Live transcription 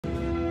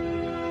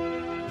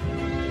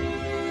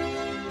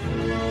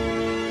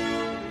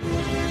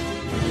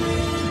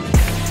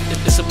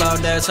It's about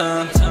that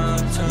time.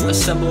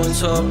 Assemble and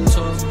talk.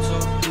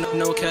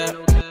 No cap.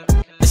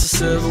 It's a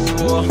civil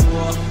war.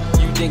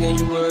 You thinking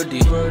you worthy.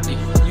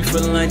 You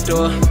feeling like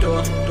door.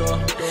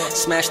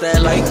 Smash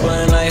that like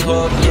button like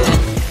Hawk,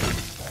 yeah.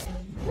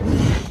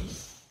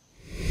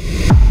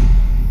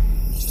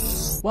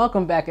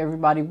 Welcome back,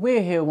 everybody.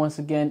 We're here once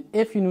again.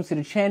 If you're new to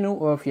the channel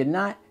or if you're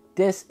not,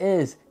 this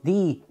is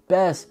the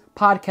best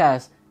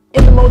podcast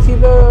in the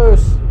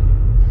multiverse.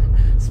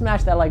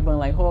 Smash that like button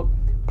like Hawk.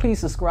 Please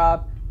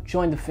subscribe.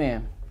 Join the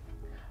fam.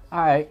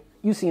 Alright,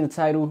 you seen the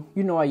title.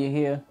 You know why you're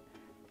here.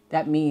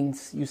 That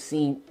means you've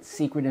seen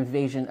Secret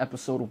Invasion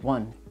episode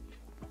 1.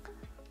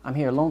 I'm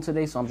here alone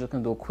today, so I'm just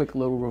going to do a quick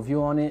little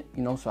review on it,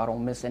 so I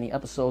don't miss any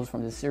episodes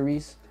from this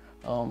series.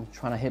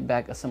 Trying to hit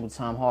back Assemble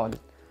Time hard.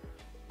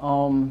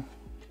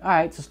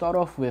 Alright, to start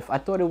off with, I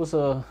thought it was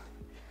a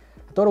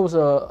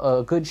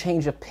good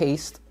change of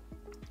pace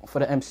for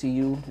the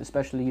MCU,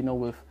 especially,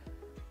 with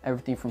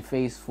everything from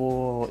Phase 4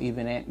 or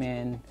even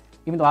Ant-Man.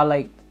 Even though I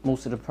like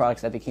most of the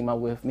products that they came out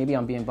with, maybe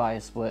I'm being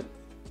biased, but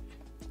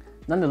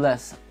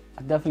nonetheless,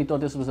 I definitely thought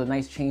this was a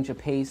nice change of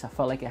pace. I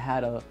felt like it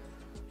had a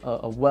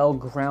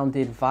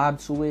well-grounded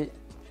vibe to it.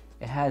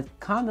 It had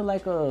kind of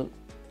like a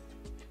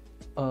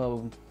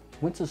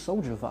Winter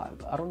Soldier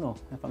vibe. I don't know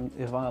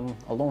if I'm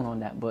alone on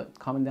that, but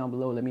comment down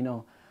below, let me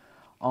know.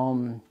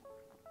 I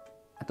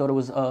thought it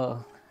was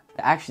the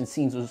action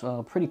scenes was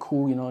pretty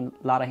cool. A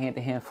lot of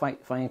hand-to-hand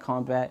fighting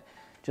combat,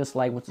 just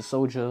like Winter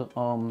Soldier.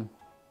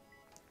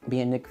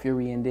 Being Nick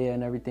Fury in there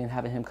and everything,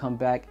 having him come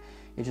back,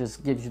 it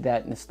just gives you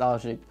that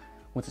nostalgic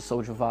Winter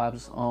Soldier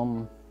vibes.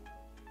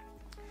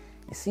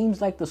 It seems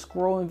like the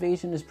Skrull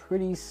invasion is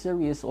pretty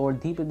serious or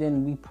deeper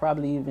than we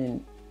probably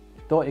even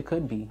thought it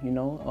could be.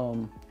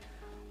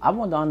 I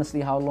wonder honestly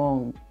how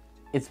long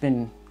it's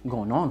been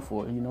going on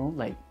for.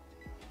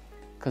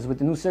 Because with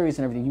the new series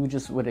and everything, you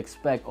just would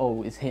expect,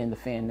 oh, it's hitting the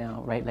fan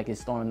now, right? Like they're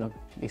starting to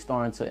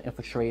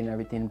infiltrate and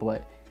everything,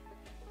 but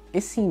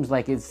it seems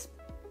like it's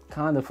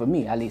kind of, for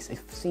me at least,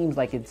 it seems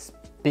like it's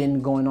been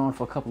going on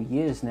for a couple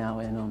years now,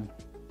 and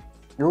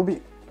it will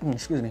be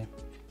it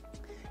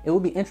will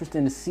be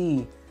interesting to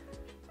see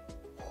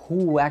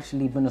who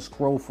actually been a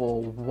Skrull for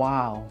a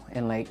while,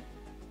 and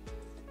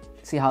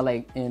see how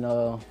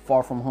in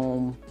Far From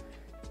Home,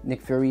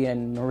 Nick Fury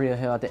and Maria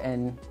Hill at the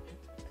end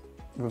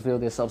reveal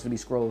themselves to be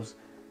Skrulls.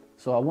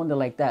 So I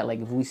wonder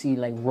if we see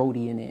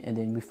Rhodey in it, and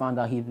then we find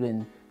out he's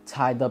been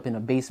tied up in a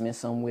basement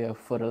somewhere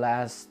for the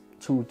last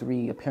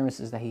 2-3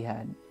 appearances that he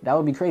had. That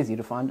would be crazy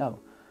to find out.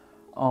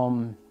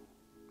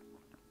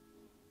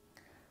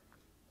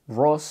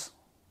 Ross,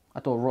 I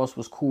thought Ross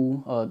was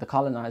cool, the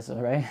colonizer,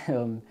 right?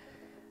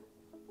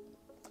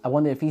 I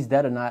wonder if he's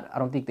dead or not. I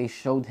don't think they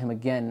showed him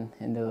again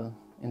in the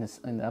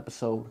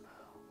episode.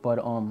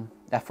 But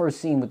that first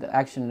scene with the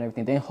action and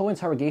everything, the whole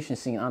interrogation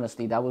scene,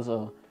 honestly, that was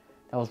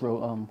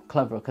real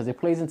clever, because it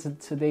plays into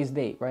today's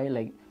date, right?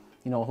 A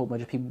whole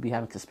bunch of people be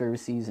having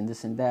conspiracies and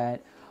this and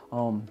that.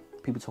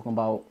 People talking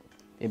about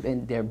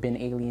there have been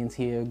aliens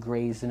here,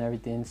 Greys and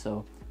everything.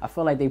 So I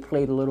feel like they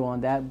played a little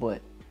on that,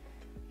 but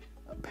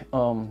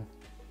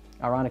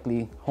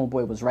ironically,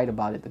 Homeboy was right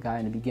about it. The guy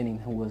in the beginning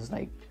who was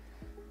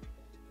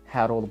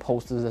had all the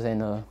posters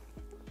and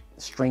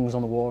strings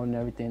on the wall and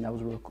everything. That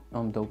was real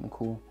dope and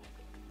cool.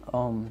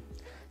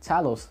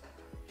 Talos,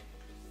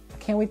 I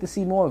can't wait to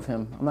see more of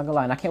him. I'm not gonna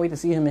lie, and I can't wait to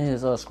see him in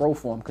his Skrull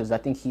form, because I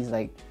think he's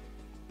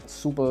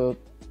super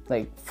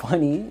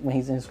funny when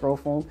he's in Skrull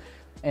form.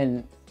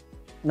 And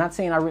not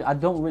saying I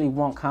don't really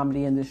want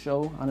comedy in this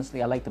show.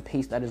 Honestly, I like the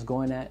pace that it's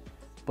going at,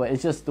 but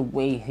it's just the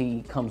way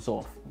he comes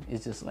off.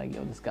 It's just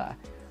yo, this guy.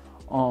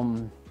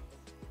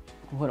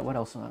 What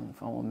else?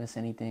 If I won't miss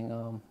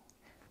anything,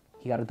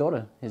 he got a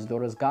daughter. His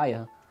daughter's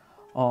Gaia.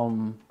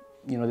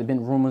 There've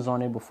been rumors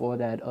on it before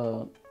that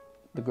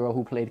the girl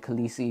who played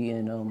Khaleesi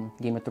in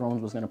Game of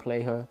Thrones was gonna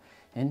play her,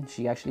 and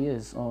she actually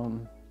is.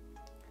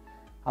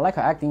 I like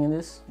her acting in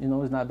this.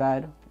 It's not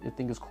bad. I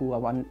think it's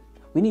cool.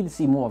 We need to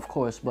see more, of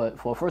course, but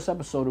for a first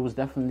episode, it was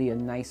definitely a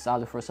nice,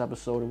 solid first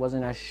episode. It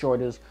wasn't as short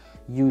as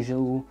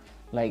usual.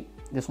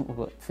 This one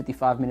was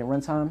 55-minute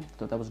runtime.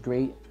 Thought that was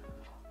great.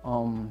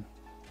 The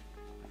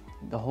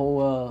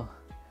whole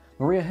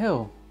Maria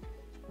Hill.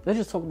 Let's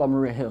just talk about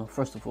Maria Hill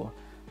first of all.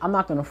 I'm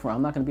not gonna front.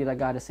 I'm not gonna be that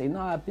guy to say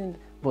no.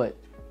 But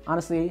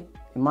honestly,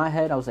 in my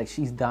head, I was like,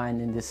 she's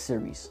dying in this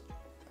series.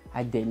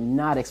 I did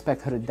not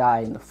expect her to die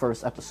in the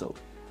first episode.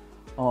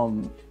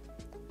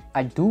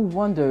 I do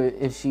wonder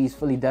if she's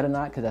fully dead or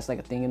not, because that's a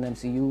thing in the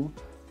MCU.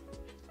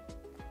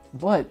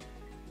 But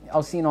I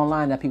was seeing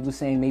online that people were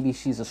saying maybe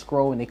she's a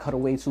Skrull and they cut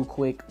away too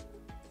quick.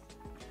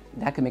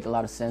 That could make a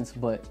lot of sense.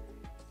 But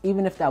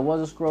even if that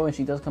was a Skrull and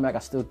she does come back, I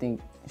still think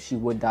she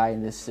would die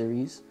in this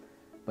series.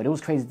 But it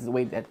was crazy the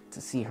way to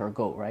see her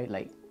go,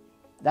 right?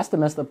 That's the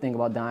messed up thing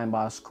about dying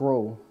by a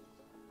Skrull,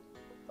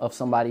 of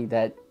somebody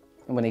that,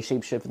 when they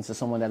shapeshift into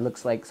someone that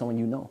looks like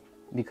someone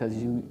because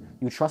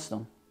you trust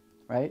them,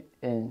 right?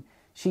 And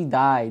she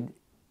died,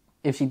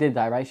 if she did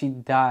die, right? She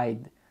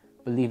died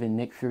believing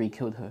Nick Fury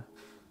killed her,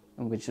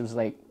 which was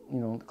the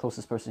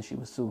closest person she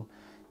was to.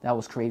 That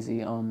was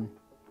crazy.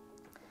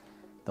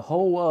 The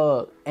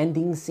whole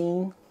ending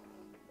scene.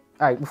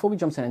 All right, before we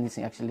jump to the ending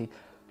scene, actually,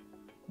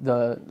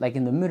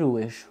 in the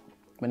middle-ish,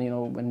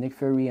 when Nick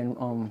Fury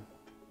and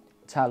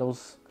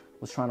Talos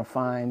was trying to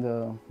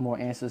find more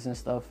answers and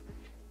stuff,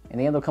 and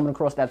they end up coming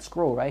across that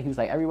scroll, right? He was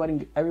like,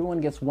 everyone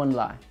gets one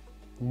lie,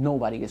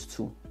 nobody gets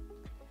two.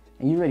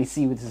 And you already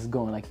see where this is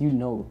going. Like,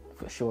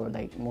 for sure,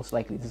 like, most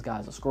likely this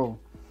guy's a scroll.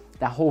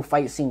 That whole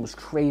fight scene was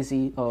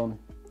crazy.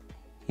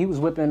 He was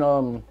whipping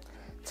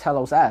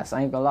Talos' ass.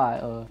 I ain't gonna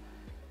lie.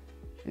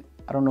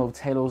 I don't know if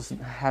Talos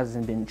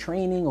hasn't been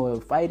training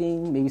or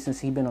fighting. Maybe since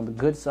he's been on the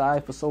good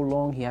side for so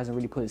long, he hasn't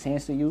really put his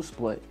hands to use,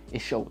 but it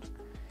showed.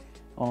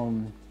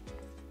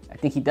 I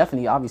think he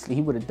definitely, obviously,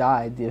 he would have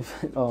died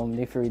if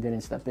Nick Fury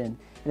didn't step in. And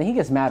then he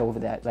gets mad over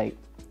that. Like,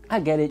 I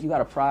get it. You got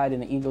a pride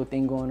and an ego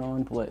thing going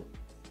on, but,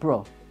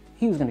 bro,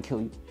 he was going to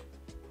kill you.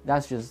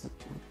 That's just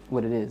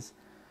what it is.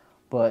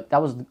 But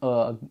that was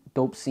a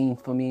dope scene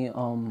for me.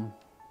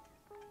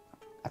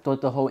 I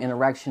thought the whole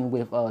interaction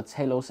with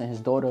Talos and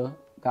his daughter,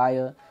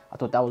 Gaia, I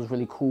thought that was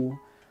really cool.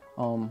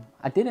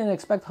 I didn't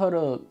expect her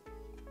to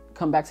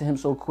come back to him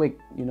so quick,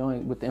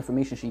 with the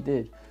information she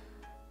did.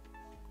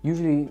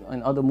 Usually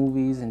in other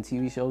movies and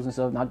TV shows and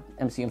stuff, not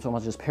MCU so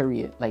much, just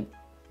period, like,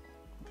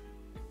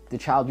 the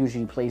child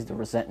usually plays the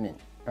resentment,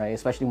 right?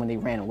 Especially when they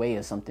ran away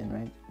or something,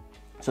 right?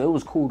 So it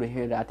was cool to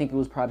hear that. I think it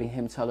was probably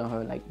him telling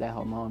her, like, that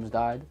her mom's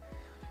died,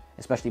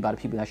 especially by the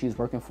people that she was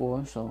working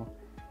for. So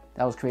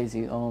that was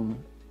crazy.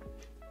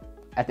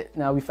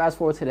 Now we fast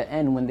forward to the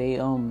end when they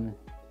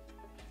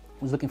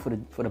was looking for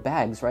the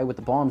bags, right, with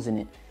the bombs in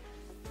it.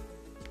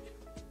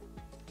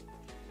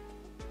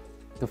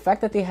 The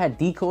fact that they had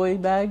decoy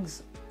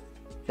bags,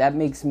 that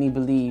makes me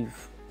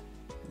believe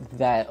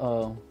that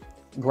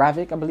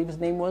Gravik, I believe his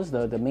name was,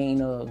 the main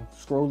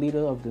Skrull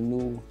leader of the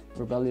new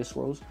rebellious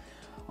Skrulls,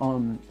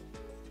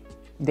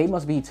 they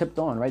must be tipped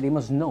on, right? They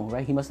must know,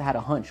 right? He must have had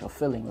a hunch, a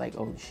feeling, like,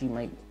 oh, she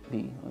might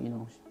be,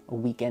 a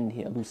weak end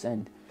here, a loose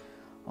end,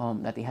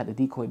 that they had the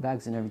decoy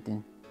bags and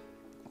everything.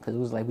 Because it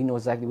was like, we know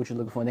exactly what you're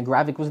looking for. And then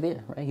Gravik was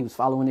there, right? He was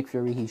following Nick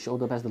Fury. He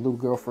showed up as the little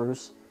girl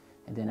first.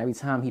 And then every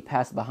time he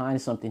passed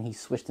behind something, he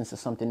switched into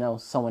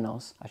someone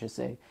else, I should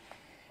say.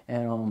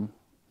 And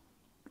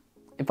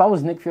if I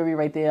was Nick Fury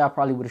right there, I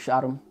probably would have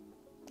shot him.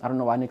 I don't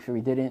know why Nick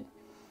Fury didn't.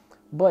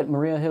 But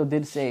Maria Hill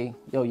did say,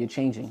 yo, you're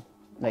changing.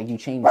 Like, you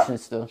changed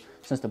since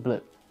the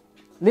blip.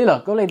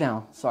 Lila, go lay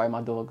down. Sorry,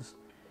 my dogs.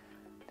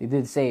 They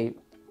did say,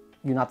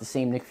 you're not the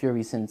same Nick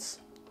Fury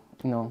since,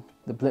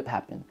 the blip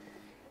happened.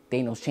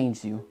 Thanos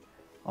changed you.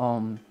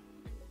 I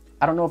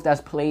don't know if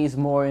that plays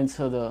more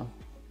into the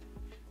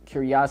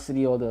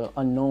curiosity or the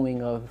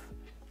unknowing of,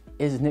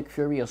 is Nick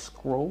Fury a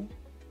Skrull?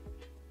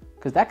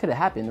 Because that could have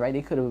happened, right?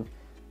 They could have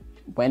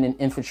went and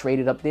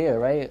infiltrated up there,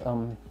 right?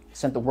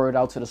 Sent the word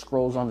out to the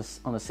Skrulls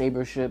on the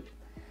Saber ship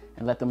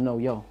and let them know,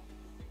 yo,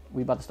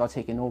 we about to start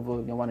taking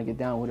over. If you want to get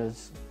down with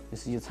us,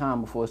 this is your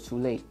time before it's too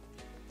late.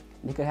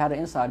 They could have had an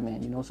inside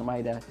man,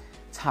 somebody that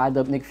tied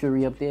up Nick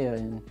Fury up there,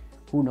 and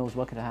who knows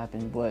what could have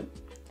happened. But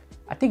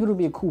I think it would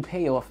be a cool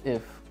payoff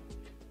if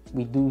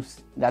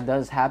that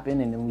does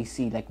happen, and then we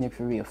see like Nick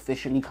Fury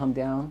officially come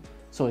down.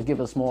 So it gives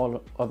us more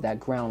of that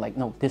ground, like,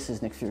 no, this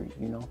is Nick Fury,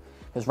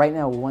 Because right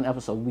now, with one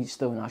episode, we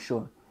still not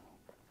sure.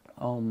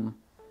 If I'm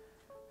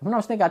not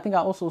mistaken, I think I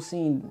also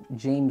seen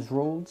James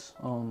Rhodes,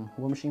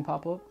 War Machine,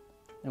 pop up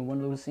in one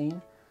little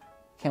scene.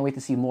 Can't wait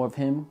to see more of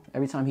him.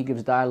 Every time he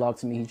gives dialogue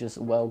to me, he's just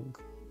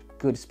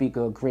good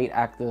speaker, great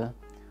actor.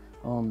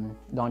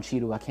 Don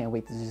Cheadle, I can't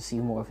wait to just see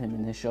more of him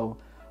in this show.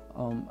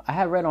 I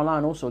had read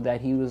online also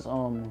that he was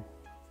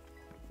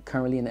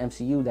currently in the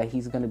MCU, that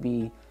he's going to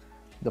be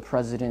the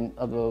president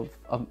of the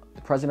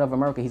president of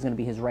America. He's going to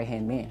be his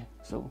right-hand man.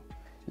 So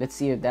let's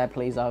see if that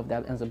plays out, if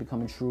that ends up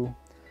becoming true.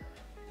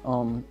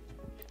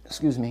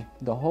 Excuse me.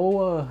 The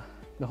whole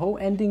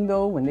ending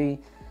though, when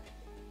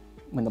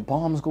the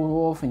bombs go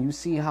off and you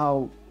see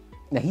how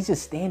now he's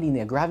just standing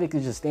there. Gravik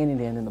is just standing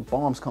there, and then the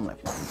bombs come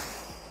like. Poof.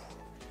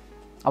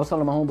 I was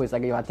telling my homeboys,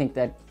 like, yo, I think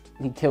that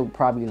he killed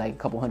probably like a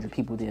couple hundred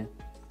people there.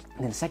 And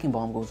then the second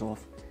bomb goes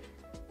off.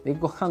 They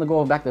kind of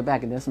go back to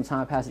back, and then some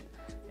time passes,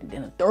 and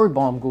then a third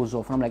bomb goes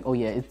off. And I'm like, oh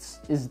yeah, it's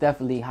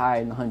definitely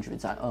higher in the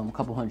hundreds, a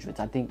couple hundreds.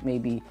 I think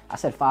maybe I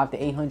said 500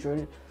 to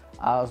 800.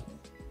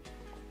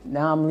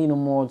 Now I'm leaning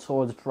more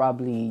towards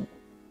probably.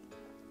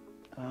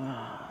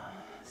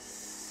 That's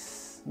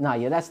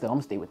still, I'm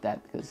gonna stay with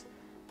that because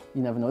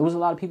you never know. It was a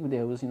lot of people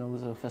there. It was, it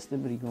was a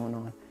festivity going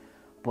on,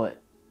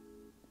 but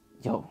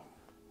yo.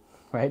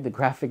 Right, the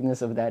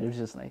graphicness of that is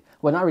just like,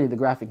 well, not really the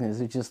graphicness.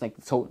 It's just like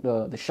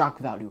the shock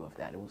value of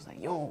that. It was like,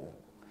 yo,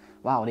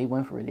 wow, they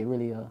went for it. They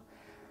really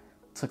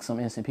took some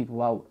innocent people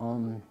out.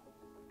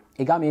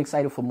 It got me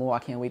excited for more. I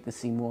can't wait to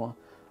see more.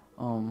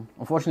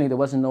 Unfortunately, there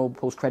wasn't no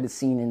post-credit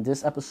scene in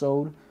this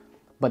episode,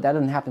 but that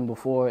didn't happen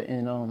before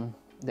in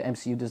the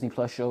MCU Disney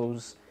Plus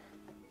shows.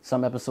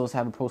 Some episodes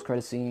have a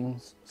post-credit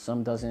scenes,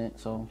 some doesn't.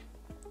 So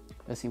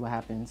let's see what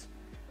happens.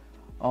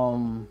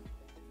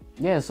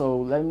 Yeah, so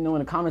let me know in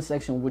the comment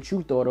section what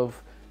you thought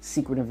of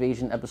Secret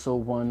Invasion Episode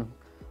 1.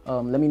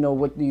 Let me know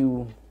what do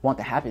you want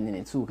to happen in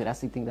it too, because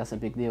I think that's a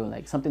big deal.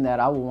 Like something that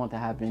I would want to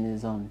happen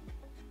is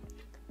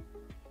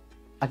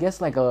I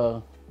guess like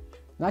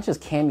not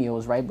just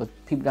cameos, right, but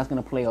people that's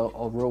gonna play a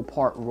real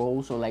part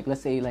role. So like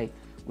let's say like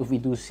if we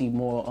do see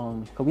more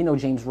because we know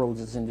James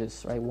Rhodes is in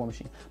this, right, War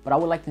Machine, but I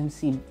would like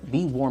to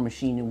be War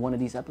Machine in one of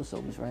these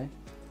episodes, right?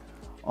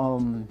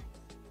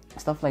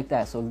 Stuff like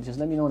that. So just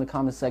let me know in the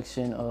comment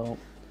section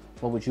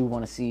what would you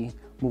want to see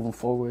moving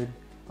forward.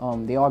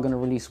 They are going to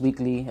release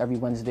weekly every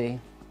Wednesday.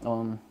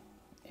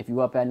 If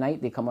you're up at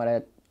night, they come out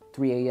at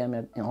 3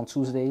 a.m. on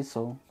Tuesdays,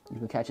 so you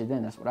can catch it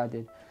then. That's what I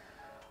did.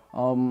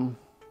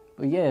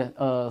 But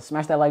yeah,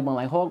 smash that like button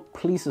like Hawk.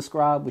 Please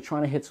subscribe. We're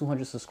trying to hit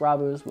 200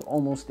 subscribers. We're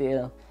almost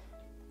there.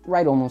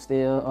 Right, almost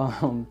there.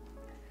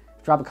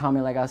 Drop a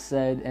comment like I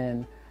said,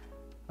 and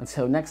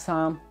until next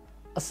time,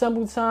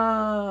 assemble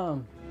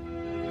time.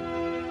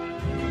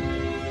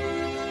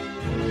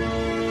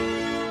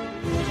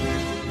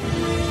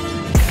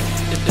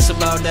 It's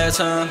about that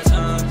time.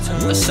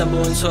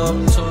 Assemble and talk.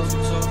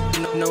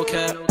 No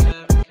cap.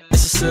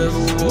 It's a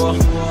civil war.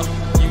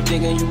 You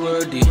thinking you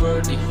worthy?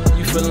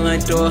 You feeling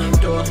like door.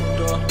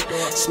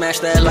 Smash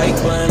that like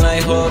button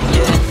like Hawk.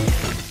 Yeah.